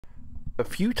a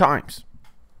few times,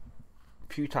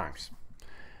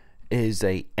 is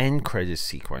a end credit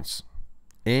sequence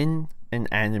in an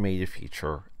animated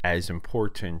feature as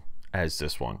important as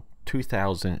this one,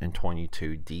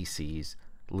 2022 DC's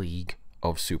League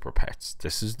of Super Pets.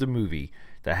 This is the movie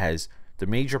that has the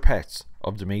major pets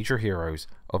of the major heroes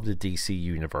of the DC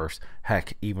universe.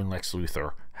 Heck, even Lex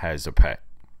Luthor has a pet.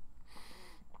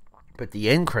 But the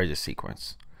end credit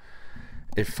sequence,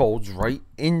 it folds right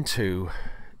into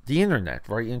the internet,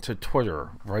 right into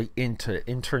Twitter, right into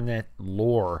internet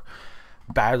lore,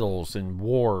 battles and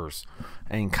wars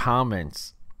and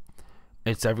comments.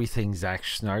 It's everything Zack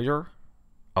Snyder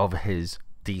of his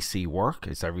DC work.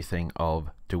 It's everything of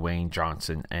Dwayne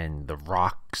Johnson and The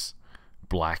Rock's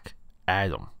Black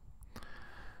Adam.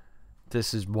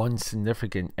 This is one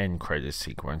significant end credit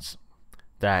sequence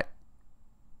that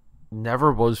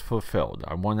never was fulfilled.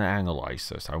 I want to analyze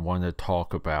this. I want to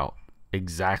talk about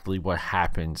exactly what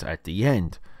happens at the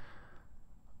end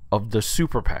of the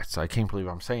Super Pets. I can't believe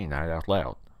I'm saying that out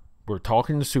loud. We're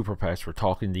talking the Super Pets, we're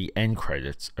talking the end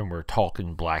credits, and we're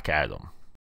talking Black Adam.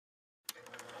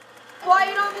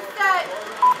 Quiet on the set.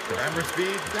 Camera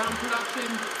speed. Sound production,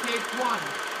 take one.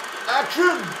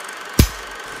 Action!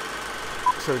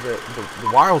 So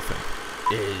the wild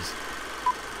thing is,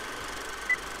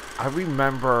 I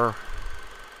remember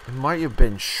it might have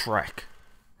been Shrek.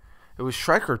 It was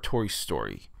Shrek or Toy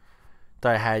Story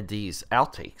that had these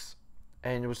outtakes.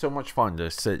 And it was so much fun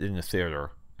to sit in the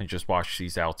theater and just watch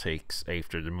these outtakes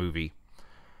after the movie.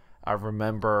 I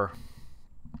remember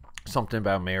something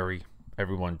about Mary,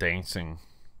 everyone dancing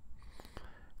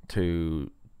to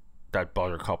that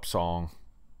Buttercup song.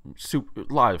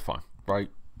 A lot of fun, right?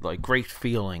 Like great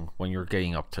feeling when you're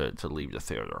getting up to leave the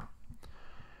theater.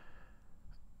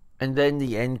 And then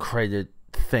the end credit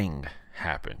thing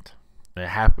happened. It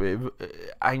happened.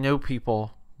 I know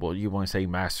people, well, you want to say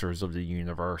Masters of the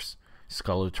Universe.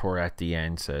 Skeletor at the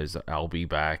end says, "I'll be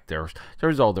back."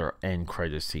 There's all their end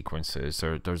credit sequences.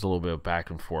 There's a little bit of back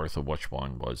and forth of which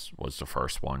one was the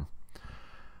first one.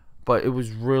 But it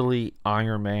was really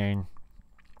Iron Man,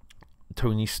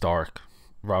 Tony Stark,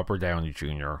 Robert Downey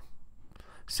Jr.,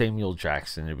 Samuel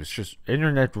Jackson. It was just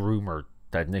internet rumored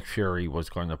that Nick Fury was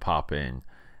going to pop in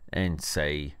and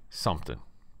say something.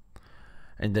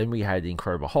 And then we had the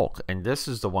Incredible Hulk. And this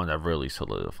is the one that really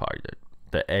solidified it.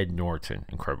 The Ed Norton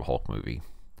Incredible Hulk movie.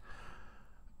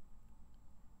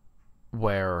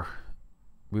 Where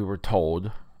we were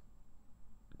told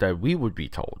that we would be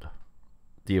told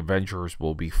the Avengers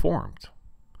will be formed.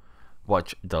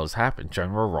 Which does happen.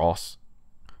 General Ross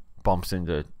bumps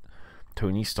into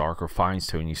Tony Stark, or finds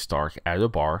Tony Stark at a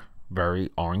bar,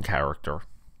 very on character.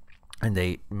 And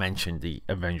they mentioned the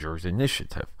Avengers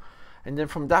Initiative. And then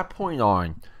from that point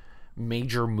on,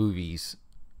 major movies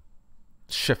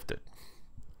shifted.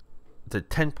 The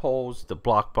tentpoles, the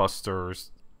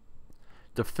blockbusters,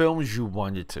 the films you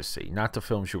wanted to see, not the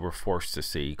films you were forced to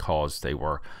see because they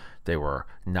were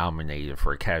nominated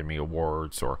for Academy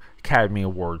Awards or Academy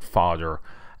Award fodder,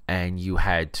 and you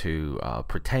had to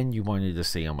pretend you wanted to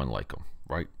see them and like them,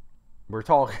 right? We're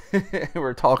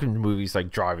talking movies like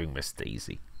Driving Miss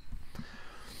Daisy.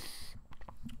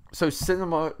 So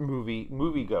cinema,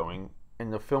 movie going,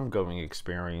 and the film going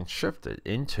experience shifted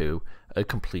into a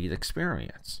complete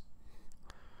experience.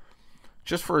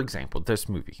 Just for example, this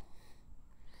movie.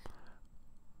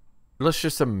 Let's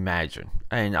just imagine,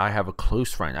 and I have a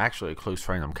close friend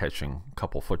I'm catching a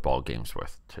couple football games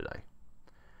with today.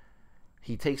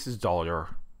 He takes his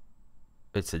daughter.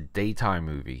 It's a daytime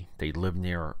movie. They live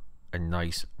near a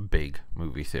nice big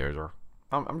movie theater.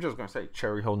 I'm just going to say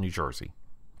Cherry Hill, New Jersey.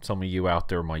 Some of you out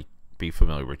there might be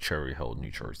familiar with Cherry Hill,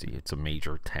 New Jersey. It's a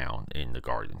major town in the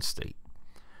Garden State.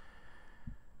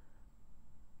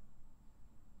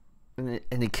 And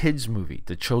the kids movie,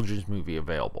 the children's movie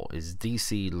available is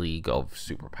DC League of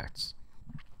Super Pets.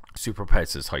 Super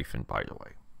Pets is hyphen, by the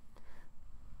way.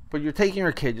 But you're taking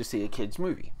your kid to see a kids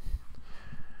movie.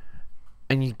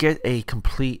 And you get a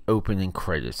complete opening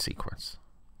credit sequence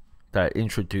that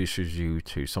introduces you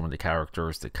to some of the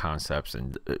characters, the concepts,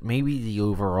 and maybe the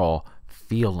overall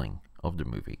feeling of the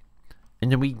movie.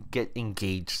 And then we get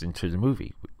engaged into the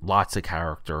movie. Lots of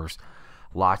characters,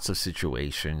 lots of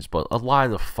situations, but a lot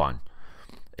of fun.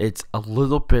 It's a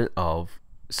little bit of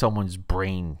someone's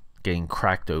brain getting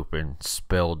cracked open,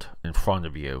 spilled in front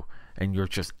of you, and you're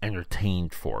just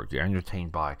entertained for it. You're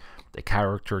entertained by the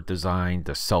character design,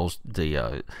 the cells,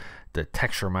 the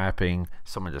texture mapping,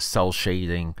 some of the cell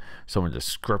shading, some of the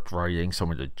script writing,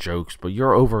 some of the jokes, but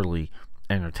you're overly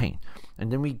entertained.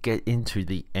 And then we get into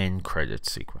the end credit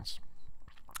sequence.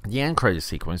 The end credit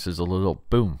sequence is a little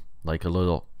boom, like a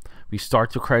little, we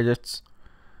start the credits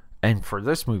And for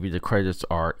this movie, the credits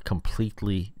are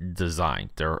completely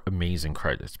designed. They're amazing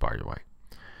credits, by the way.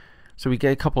 So we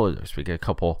get a couple of those. We get a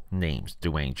couple names: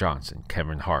 Dwayne Johnson,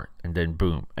 Kevin Hart, and then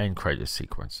boom, end credit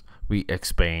sequence. We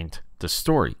expand the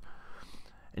story.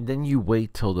 And then you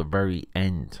wait till the very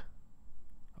end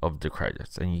of the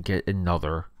credits and you get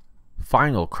another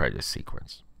final credit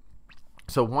sequence.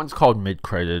 So one's called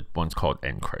mid-credit, one's called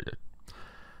end credit.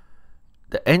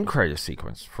 The end credit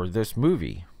sequence for this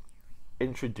movie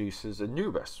introduces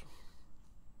Anubis.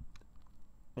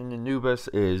 And Anubis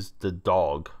is the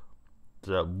dog.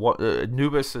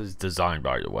 Anubis's design,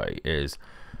 by the way, is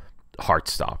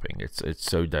heart-stopping. It's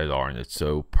so dead on. It's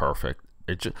so perfect.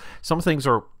 Some things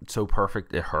are so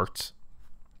perfect it hurts.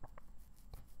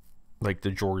 Like the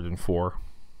Jordan 4.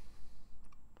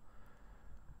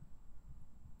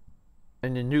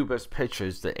 And Anubis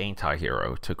pitches the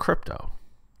anti-hero to Crypto.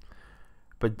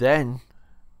 But then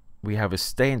we have a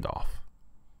standoff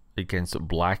against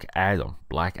Black Adam.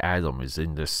 Black Adam is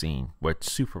in this scene with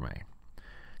Superman.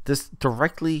 This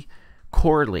directly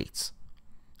correlates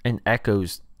and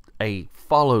echoes a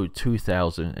followed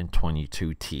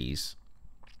 2022 tease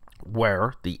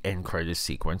where the end credit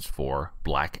sequence for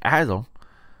Black Adam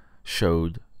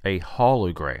showed a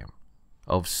hologram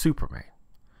of Superman,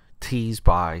 teased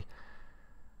by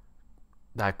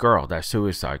that girl, that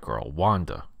suicide girl,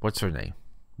 Wanda. What's her name?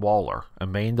 Waller.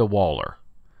 Amanda Waller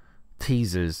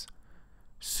teases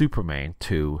Superman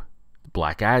to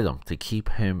Black Adam to keep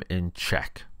him in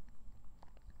check.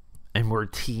 And we're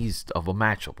teased of a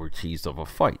matchup. We're teased of a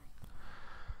fight.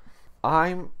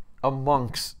 I'm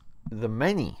amongst the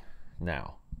many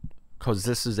now, because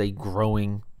this is a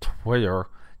growing Twitter.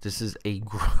 This is a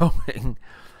growing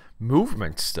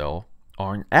movement still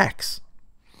on X.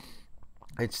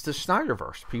 It's the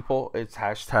Snyderverse. People, it's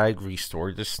hashtag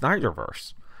restore the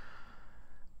Snyderverse.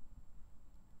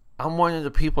 I'm one of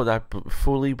the people that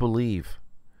fully believe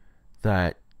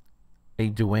that a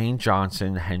Dwayne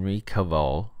Johnson, Henry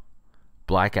Cavill,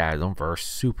 Black Adam versus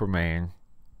Superman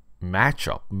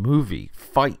matchup, movie,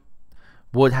 fight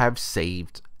would have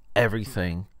saved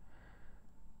everything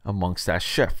amongst that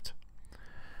shift.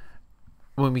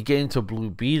 When we get into Blue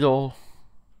Beetle,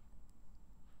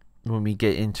 when we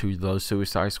get into the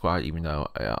Suicide Squad, even though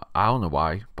I don't know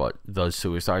why, but the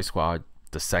Suicide Squad,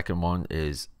 the second one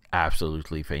is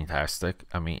absolutely fantastic.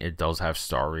 I mean, it does have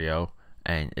Starrio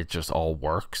and it just all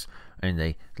works. And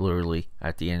they literally,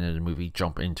 at the end of the movie,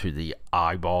 jump into the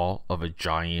eyeball of a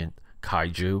giant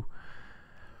kaiju.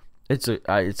 It's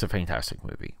a fantastic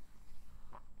movie.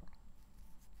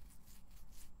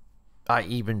 I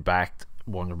even backed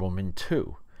Wonder Woman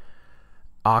 2.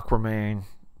 Aquaman,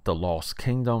 The Lost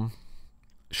Kingdom,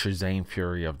 Shazam,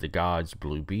 Fury of the Gods,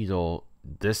 Blue Beetle.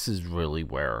 This is really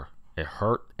where it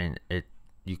hurt, and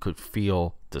you could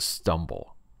feel the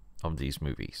stumble of these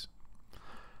movies.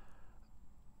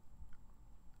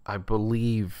 I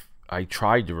believe I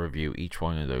tried to review each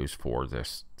one of those for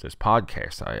this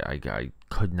podcast. I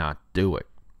could not do it.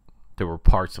 There were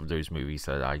parts of those movies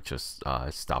that I just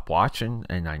stopped watching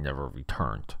and I never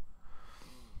returned.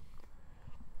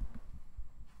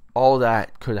 All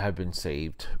that could have been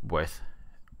saved with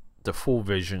the full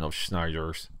vision of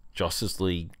Snyder's Justice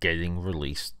League getting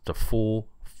released. The full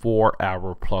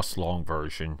 4-hour plus long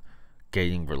version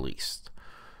getting released.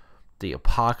 The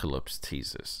Apocalypse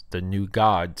teases, the New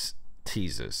Gods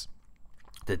teases,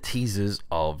 the teases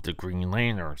of the Green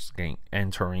Lanterns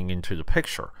entering into the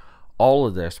picture. All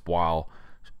of this while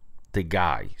the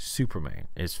guy, Superman,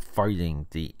 is fighting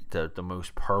the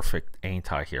most perfect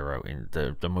anti-hero and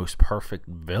the most perfect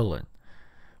villain,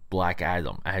 Black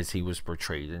Adam, as he was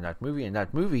portrayed in that movie. And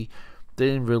that movie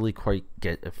didn't really quite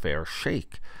get a fair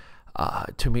shake.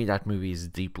 To me, that movie is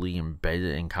deeply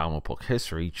embedded in comic book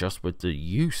history just with the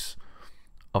use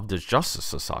of the Justice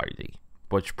Society,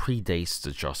 which predates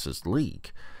the Justice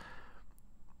League.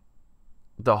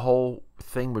 The whole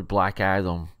thing with Black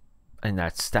Adam and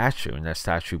that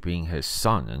statue being his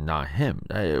son and not him,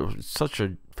 it was such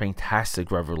a fantastic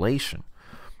revelation.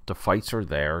 The fights are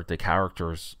there, the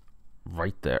characters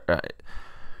right there.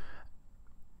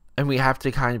 And we have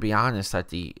to kind of be honest that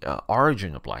the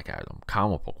origin of Black Adam,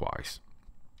 comic book wise,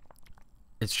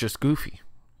 it's just goofy.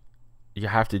 You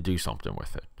have to do something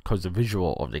with it because the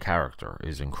visual of the character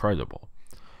is incredible.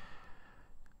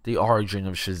 The origin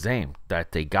of Shazam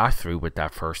that they got through with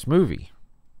that first movie,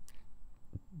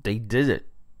 they did it.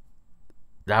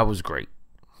 That was great.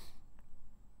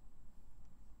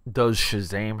 Does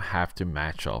Shazam have to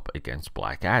match up against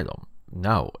Black Adam?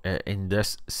 No. In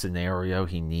this scenario,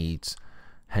 he needs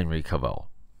Henry Cavill.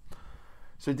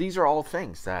 So these are all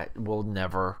things that will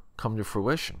never come to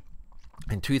fruition.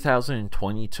 In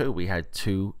 2022, we had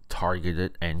two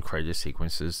targeted end credit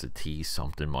sequences to tease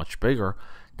something much bigger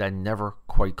that never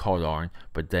quite caught on,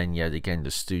 but then yet again the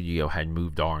studio had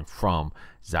moved on from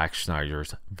Zack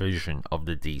Snyder's vision of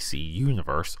the DC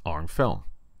universe on film.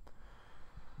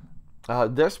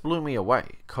 This blew me away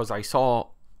because I saw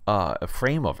a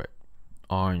frame of it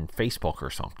on Facebook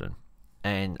or something,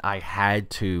 and I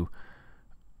had to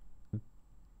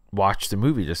watch the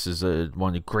movie. This is one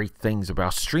of the great things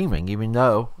about streaming, even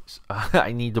though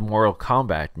I need the Mortal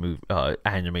Kombat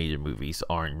animated movies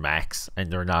on Max, and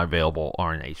they're not available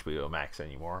on HBO Max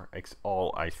anymore.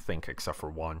 All, I think, except for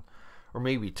one, or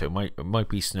maybe two. Might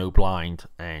be Snowblind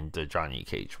and the Johnny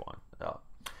Cage one.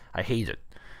 I hate it,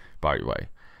 by the way.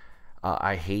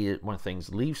 I hate it when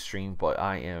things leave stream, but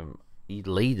I am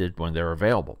elated when they're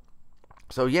available.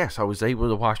 So yes, I was able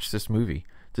to watch this movie.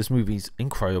 This movie's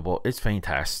incredible. It's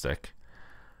fantastic.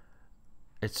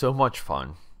 It's so much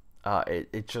fun.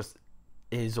 It just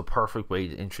is a perfect way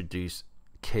to introduce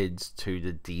kids to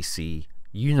the DC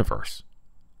universe,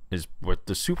 is with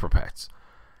the Super Pets.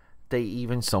 They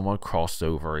even somewhat crossed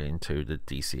over into the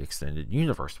DC Extended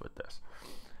Universe with this.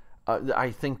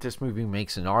 I think this movie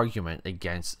makes an argument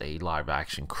against a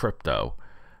live-action Crypto.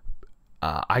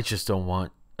 I just don't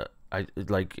want...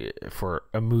 for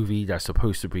a movie that's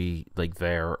supposed to be like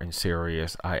there and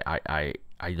serious, I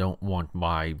don't want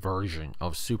my version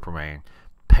of Superman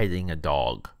petting a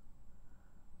dog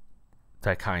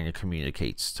that kind of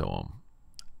communicates to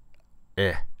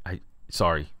him.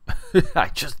 Sorry. I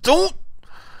just don't.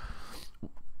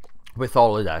 With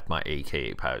all of that, my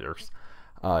AKAPADers,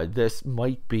 this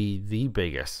might be the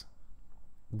biggest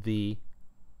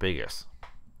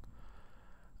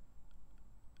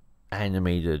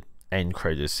animated end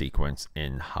credit sequence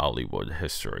in Hollywood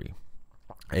history.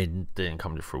 It didn't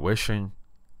come to fruition.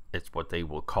 It's what they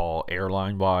will call,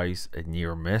 airline wise, a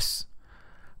near miss,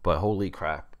 but holy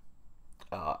crap.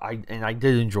 I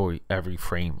did enjoy every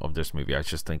frame of this movie. I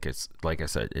just think it's, like I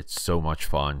said, it's so much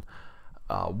fun.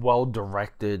 Well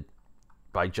directed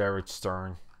by Jared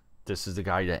Stern. This is the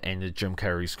guy that ended Jim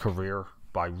Carrey's career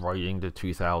by writing the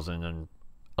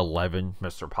 2011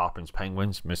 Mr. Poppins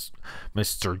Penguins.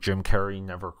 Mr. Jim Carrey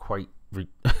never quite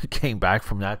came back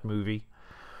from that movie.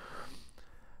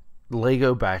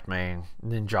 Lego Batman,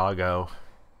 Ninjago.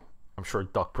 I'm sure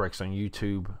Duck Bricks on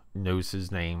YouTube knows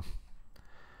his name.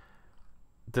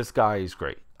 This guy is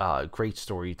great. Great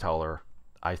storyteller.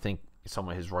 I think some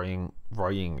of his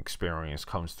writing experience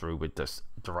comes through with this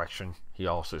direction. He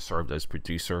also served as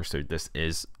producer, so this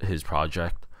is his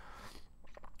project.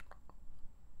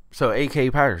 So,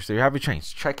 AKAPADers, if you have a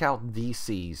chance, check out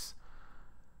DC's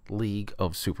League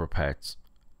of Super Pets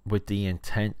with the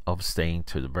intent of staying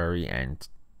to the very end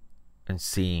and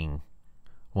seeing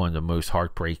one of the most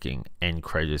heartbreaking end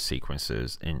credit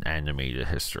sequences in animated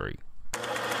history.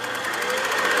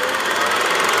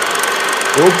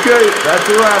 Okay, that's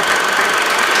a wrap.